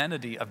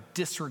identity of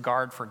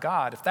disregard for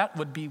God. If that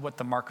would be what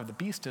the mark of the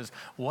beast is,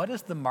 what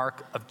is the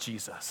mark of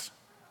Jesus?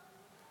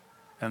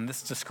 And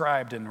this is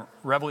described in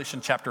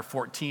Revelation chapter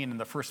 14 in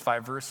the first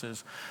 5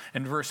 verses.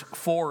 In verse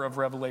 4 of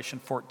Revelation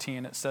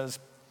 14, it says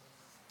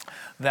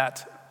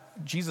that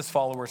Jesus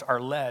followers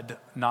are led,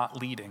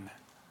 not leading.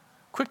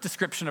 Quick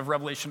description of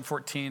Revelation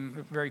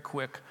 14, very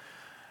quick.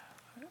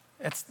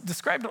 It's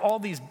described all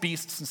these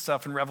beasts and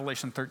stuff in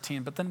Revelation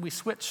 13, but then we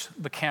switch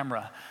the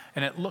camera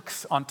and it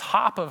looks on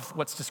top of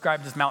what's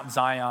described as Mount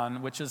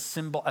Zion, which is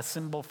a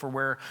symbol for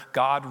where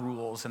God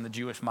rules in the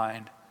Jewish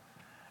mind.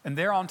 And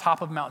there on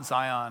top of Mount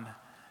Zion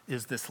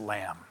is this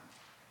lamb.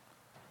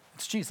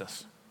 It's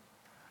Jesus.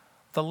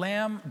 The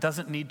lamb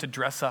doesn't need to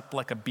dress up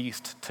like a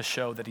beast to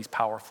show that he's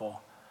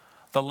powerful.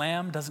 The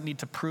lamb doesn't need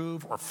to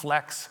prove or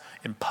flex,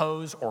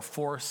 impose or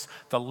force.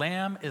 The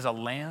lamb is a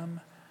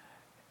lamb,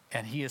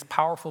 and he is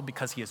powerful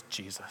because he is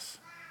Jesus.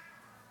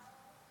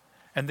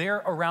 And there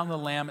around the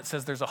Lamb, it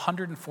says there's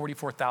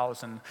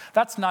 144,000.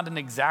 That's not an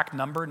exact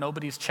number.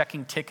 Nobody's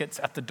checking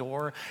tickets at the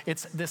door.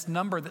 It's this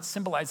number that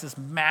symbolizes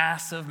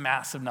massive,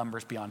 massive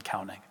numbers beyond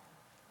counting.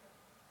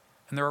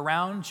 And they're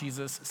around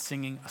Jesus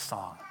singing a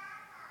song.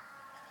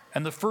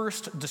 And the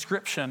first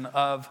description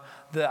of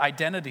the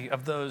identity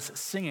of those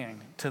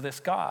singing to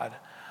this God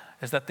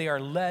is that they are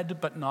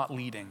led but not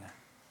leading. It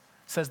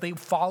says they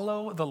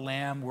follow the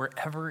Lamb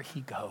wherever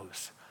he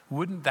goes.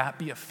 Wouldn't that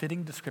be a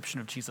fitting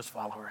description of Jesus'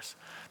 followers?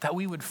 That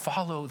we would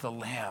follow the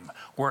Lamb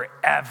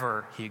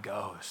wherever he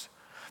goes.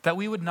 That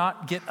we would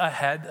not get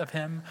ahead of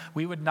him.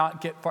 We would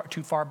not get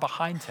too far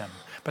behind him.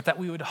 But that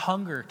we would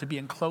hunger to be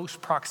in close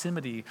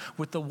proximity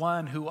with the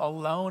one who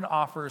alone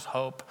offers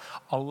hope,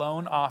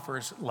 alone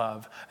offers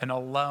love, and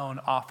alone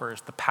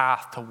offers the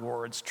path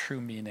towards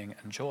true meaning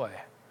and joy.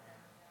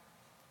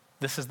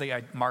 This is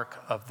the mark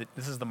of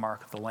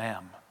the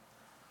Lamb.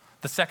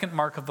 The second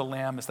mark of the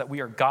Lamb is that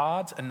we are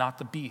God's and not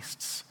the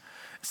beasts.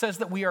 It says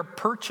that we are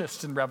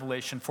purchased in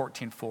Revelation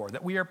 14:4,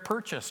 that we are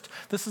purchased.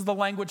 This is the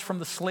language from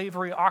the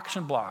slavery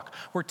auction block.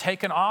 We're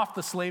taken off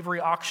the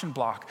slavery auction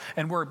block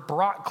and we're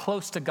brought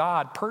close to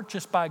God,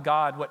 purchased by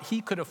God, what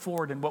he could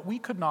afford and what we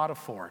could not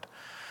afford.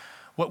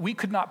 What we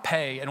could not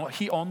pay and what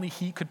only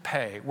he could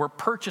pay. We're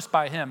purchased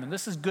by him. And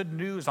this is good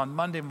news on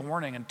Monday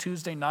morning and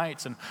Tuesday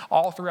nights and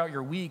all throughout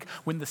your week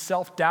when the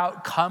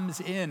self-doubt comes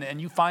in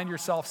and you find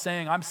yourself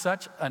saying, I'm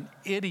such an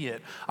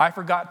idiot. I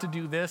forgot to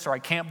do this, or I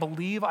can't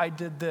believe I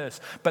did this.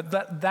 But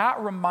let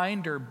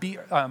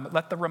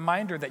the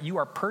reminder that you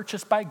are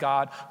purchased by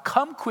God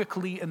come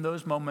quickly in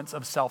those moments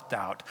of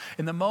self-doubt.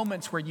 In the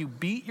moments where you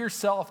beat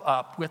yourself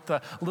up with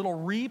the little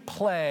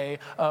replay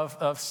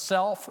of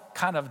self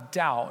kind of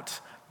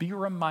doubt. Be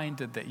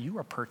reminded that you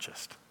are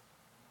purchased,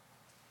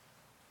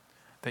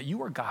 that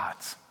you are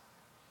God's,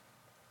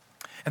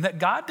 and that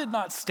God did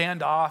not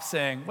stand off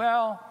saying,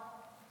 well,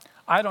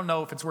 I don't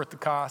know if it's worth the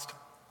cost,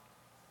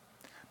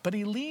 but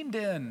he leaned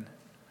in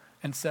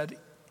and said,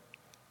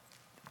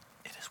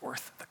 it is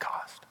worth the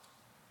cost.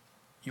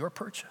 You're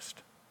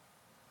purchased.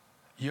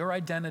 Your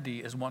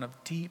identity is one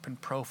of deep and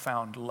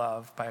profound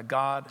love by a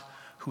God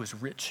who is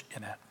rich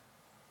in it.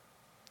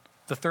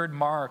 The third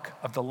mark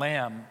of the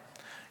Lamb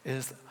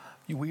is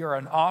we are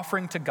an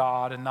offering to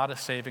God and not a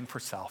saving for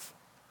self.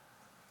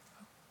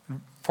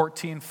 In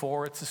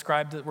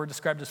 14:4, we're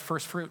described as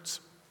first fruits,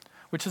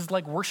 which is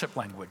like worship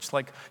language.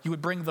 Like you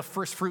would bring the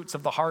first fruits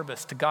of the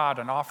harvest to God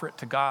and offer it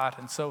to God.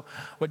 And so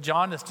what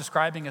John is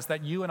describing is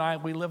that you and I,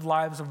 we live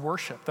lives of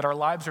worship, that our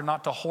lives are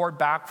not to hoard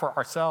back for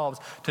ourselves,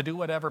 to do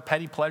whatever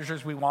petty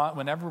pleasures we want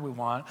whenever we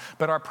want,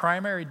 but our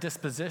primary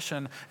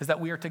disposition is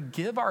that we are to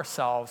give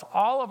ourselves,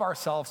 all of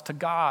ourselves to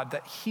God,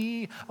 that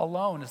he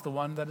alone is the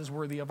one that is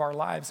worthy of our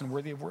lives and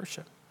worthy of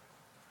worship.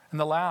 And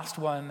the last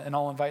one, and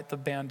I'll invite the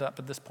band up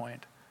at this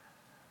point,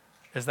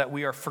 is that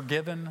we are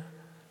forgiven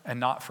and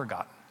not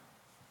forgotten.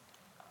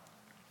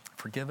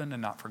 Forgiven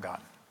and not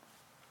forgotten.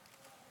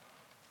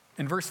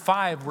 In verse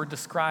 5,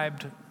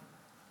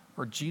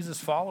 Jesus'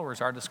 followers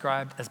are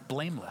described as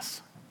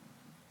blameless.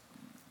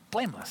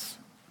 Blameless.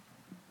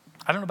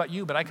 I don't know about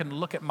you, but I can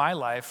look at my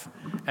life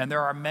and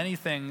there are many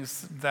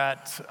things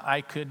that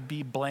I could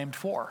be blamed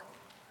for.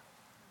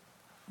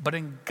 But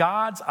in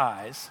God's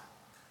eyes,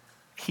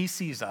 he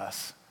sees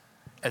us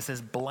as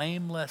his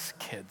blameless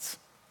kids.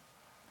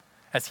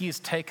 As he has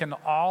taken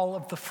all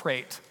of the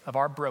freight of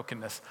our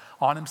brokenness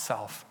on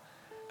himself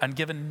and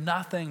given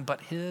nothing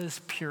but his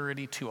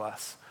purity to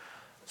us,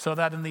 so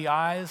that in the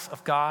eyes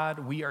of God,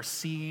 we are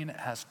seen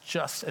as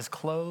just as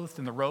clothed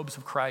in the robes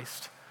of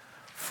Christ,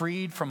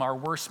 freed from our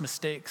worst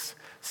mistakes,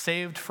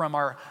 saved from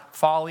our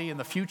folly in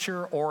the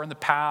future or in the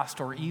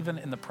past or even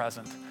in the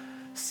present,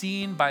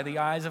 seen by the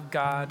eyes of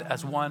God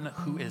as one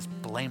who is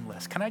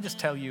blameless. Can I just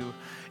tell you,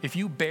 if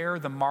you bear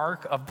the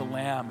mark of the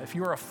Lamb, if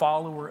you're a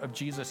follower of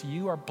Jesus,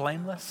 you are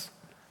blameless.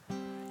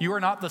 You are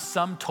not the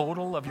sum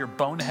total of your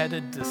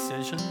boneheaded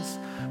decisions,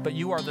 but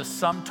you are the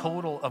sum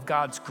total of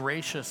God's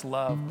gracious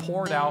love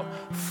poured out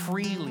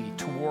freely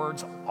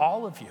towards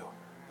all of you.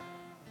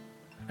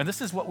 And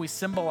this is what we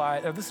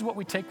symbolize, or this is what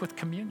we take with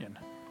communion.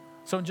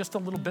 So in just a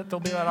little bit, there'll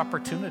be that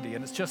opportunity,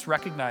 and it's just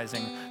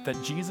recognizing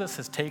that Jesus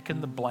has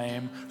taken the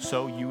blame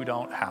so you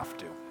don't have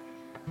to.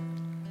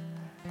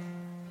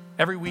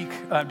 Every week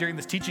during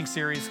this teaching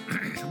series,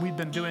 we've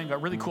been doing a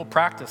really cool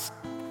practice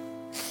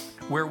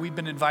where we've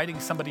been inviting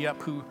somebody up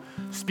who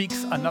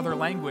speaks another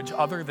language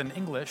other than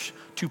English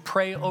to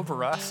pray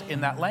over us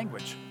in that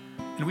language.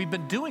 And we've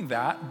been doing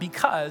that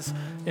because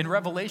in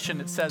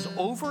Revelation it says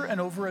over and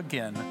over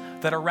again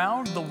that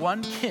around the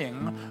one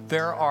king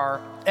there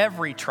are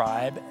every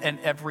tribe and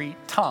every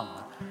tongue.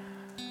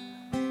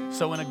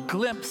 So in a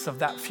glimpse of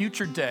that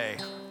future day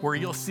where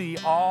you'll see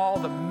all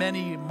the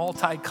many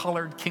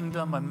multicolored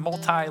kingdom and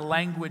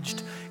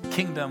multi-languaged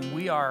kingdom,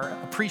 we are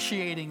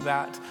appreciating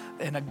that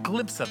in a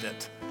glimpse of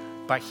it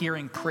by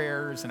hearing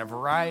prayers in a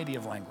variety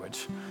of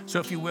language. So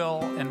if you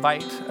will,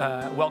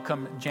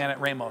 welcome Janet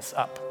Ramos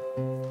up.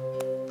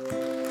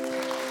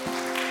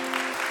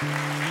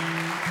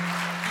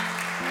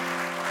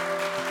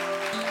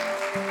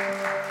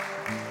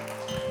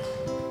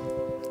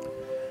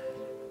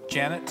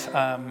 Janet,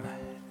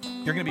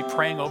 you're going to be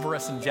praying over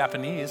us in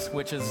Japanese,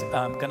 which is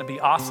going to be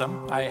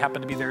awesome. I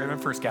happen to be there in the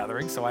first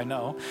gathering, so I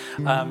know.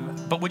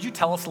 But would you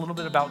tell us a little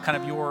bit about kind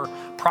of your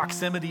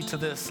proximity to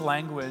this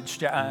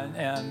language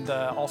and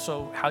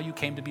also how you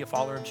came to be a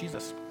follower of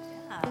Jesus?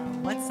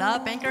 What's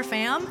up, Anchor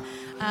fam?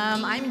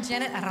 I'm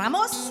Janet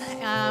Ramos.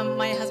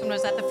 My husband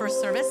was at the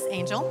first service,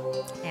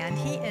 Angel, and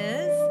he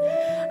is.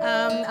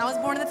 I was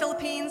born in the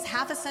Philippines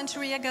half a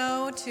century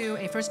ago to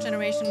a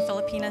first-generation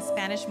Filipina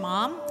Spanish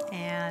mom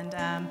and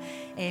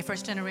a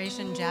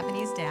first-generation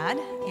Japanese dad.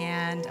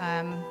 And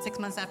 6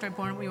 months after I was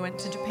born, we went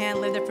to Japan,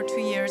 lived there for 2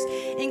 years.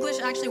 English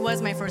actually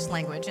was my first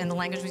language and the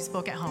language we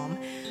spoke at home.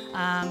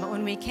 But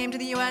when we came to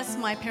the U.S.,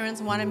 my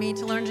parents wanted me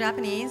to learn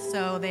Japanese,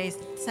 so they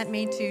sent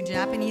me to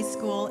Japanese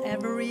school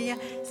every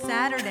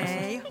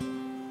Saturday.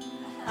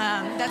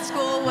 That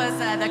school was,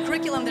 the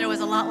curriculum there was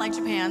a lot like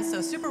Japan,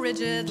 so super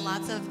rigid,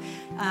 lots of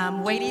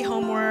weighty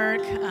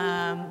homework.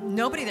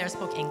 Nobody there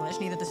spoke English,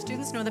 neither the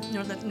students nor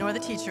the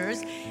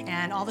teachers,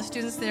 and all the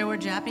students there were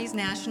Japanese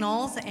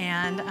nationals,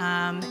 and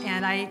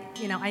I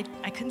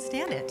couldn't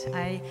stand it.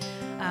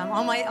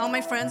 All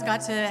my friends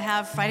got to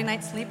have Friday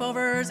night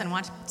sleepovers and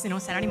watch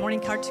Saturday morning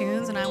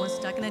cartoons, and I was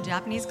stuck in a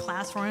Japanese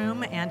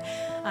classroom. And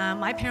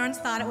my parents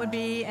thought it would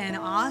be an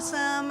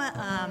awesome,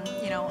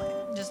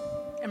 just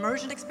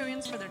immersion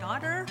experience for their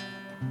daughter,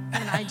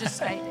 and I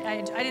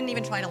didn't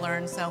even try to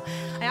learn. So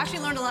I actually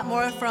learned a lot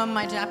more from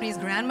my Japanese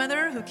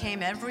grandmother, who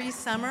came every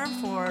summer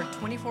for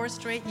 24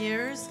 straight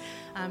years.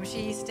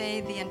 She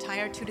stayed the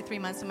entire 2 to 3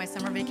 months of my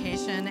summer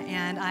vacation,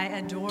 and I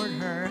adored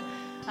her.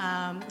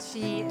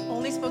 She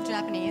only spoke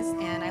Japanese,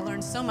 and I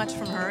learned so much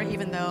from her,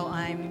 even though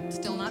I'm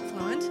still not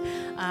fluent.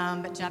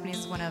 But Japanese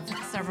is one of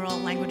several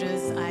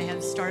languages I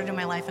have started in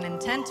my life and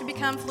intend to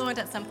become fluent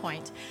at some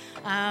point.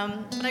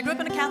 But I grew up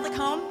in a Catholic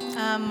home.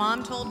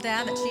 Mom told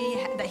Dad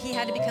that he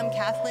had to become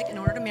Catholic in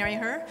order to marry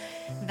her.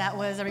 That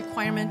was a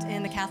requirement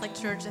in the Catholic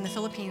Church in the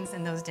Philippines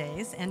in those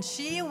days. And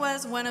she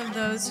was one of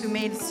those who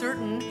made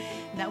certain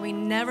that we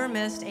never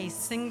missed a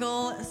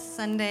single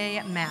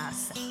Sunday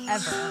Mass,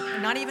 ever.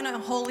 Not even a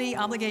holy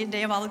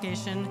day of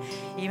obligation,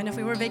 even if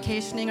we were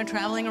vacationing or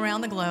traveling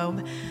around the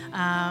globe.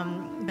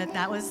 But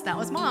that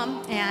was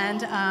Mom.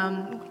 And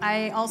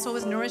I also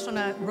was nourished on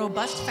a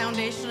robust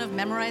foundation of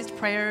memorized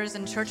prayers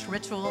and church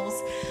rituals.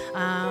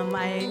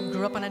 I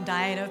grew up on a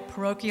diet of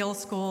parochial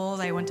schools.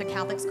 I went to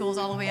Catholic schools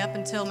all the way up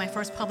until my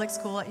first public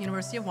school at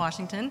University of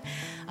Washington.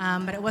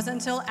 But it wasn't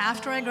until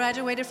after I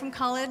graduated from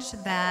college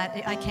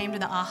that I came to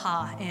the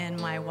aha in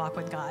my walk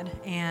with God.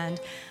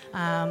 And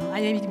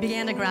I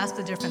began to grasp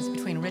the difference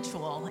between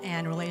ritual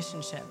and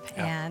relationship.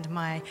 Yeah. And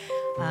my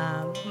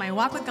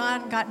walk with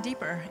God got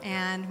deeper,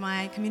 and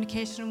my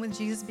communication with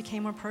Jesus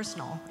became more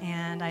personal.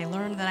 And I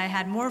learned that I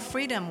had more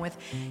freedom with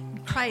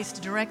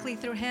Christ directly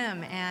through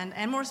Him,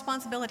 and more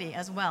responsibility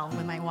as well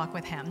with my walk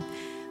with Him.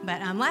 But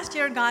last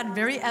year, God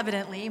very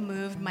evidently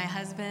moved my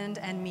husband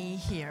and me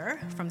here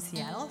from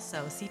Seattle,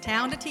 so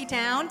C-Town to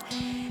T-Town,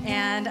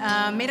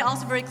 and made it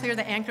also very clear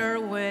that Anchor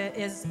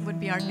would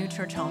be our new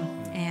church home.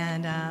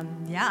 And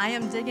I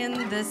am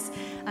digging this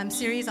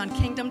series on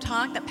Kingdom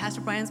Talk that Pastor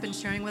Brian's been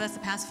sharing with us the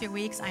past few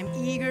weeks. I'm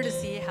eager to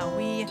see how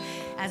we,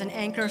 as an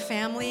Anchor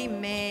family,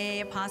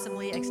 may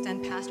possibly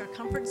extend past our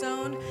comfort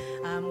zone,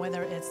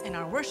 whether it's in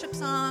our worship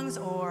songs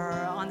or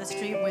on the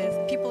street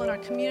with people in our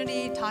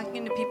community,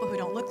 talking to people who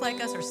don't look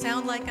like us or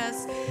sound like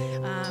us,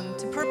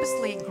 to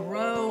purposely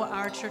grow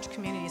our church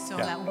community so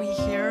that we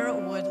here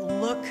would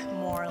look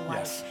more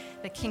like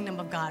the kingdom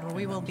of God, where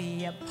we will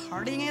be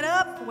partying it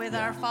up with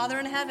our Father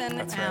in heaven,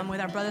 with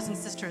our brothers and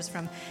sisters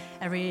from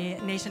every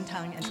nation,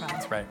 tongue, and tribe.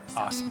 That's right.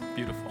 Awesome.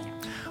 Beautiful.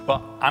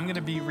 Well, I'm going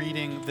to be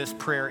reading this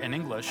prayer in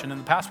English, and in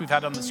the past we've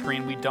had it on the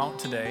screen. We don't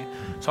today.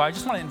 So I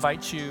just want to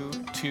invite you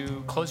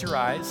to close your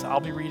eyes. I'll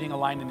be reading a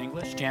line in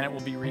English. Janet will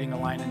be reading a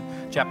line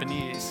in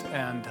Japanese.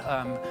 And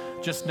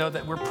just know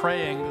that we're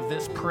praying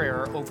this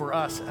prayer over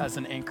us as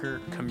an Anchor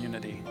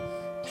community.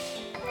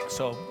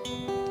 So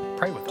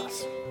pray with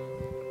us.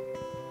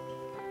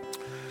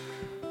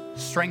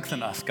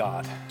 Strengthen us,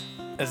 God,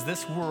 as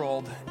this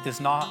world is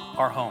not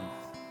our home.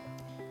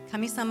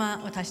 神様、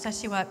私た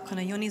ちはこ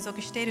の世に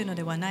属しているの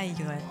ではない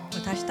ゆえ、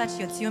私た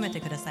ちを強めて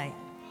ください。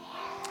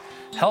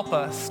Help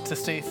us to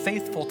stay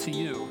faithful to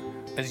you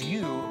as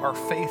you are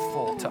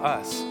faithful to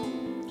us.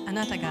 あ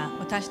なたが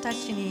私た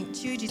ちに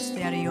忠実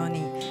であるよう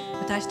に、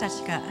私た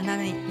ちがあな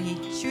たに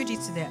忠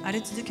実であ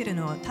り続ける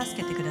のを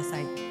助けてくださ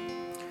い。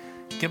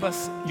Give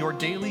us your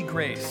daily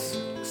grace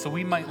so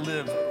we might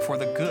live for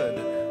the good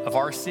of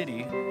our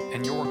city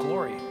and your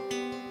glory.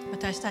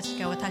 私たち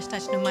が私た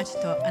ちの町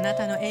とあな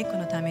たの栄光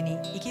のために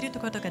生きる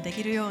ことがで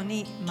きるよう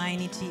に、毎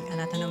日あ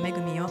なたの恵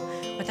みを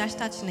私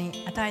たち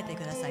に与えて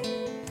ください。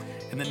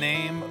In the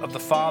name of the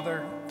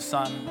Father,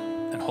 Son,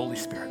 and Holy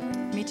Spirit.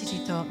 御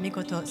父と御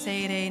子と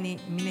聖霊に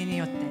皆に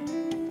よって。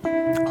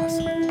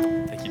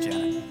Awesome. Thank you,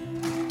 Janet.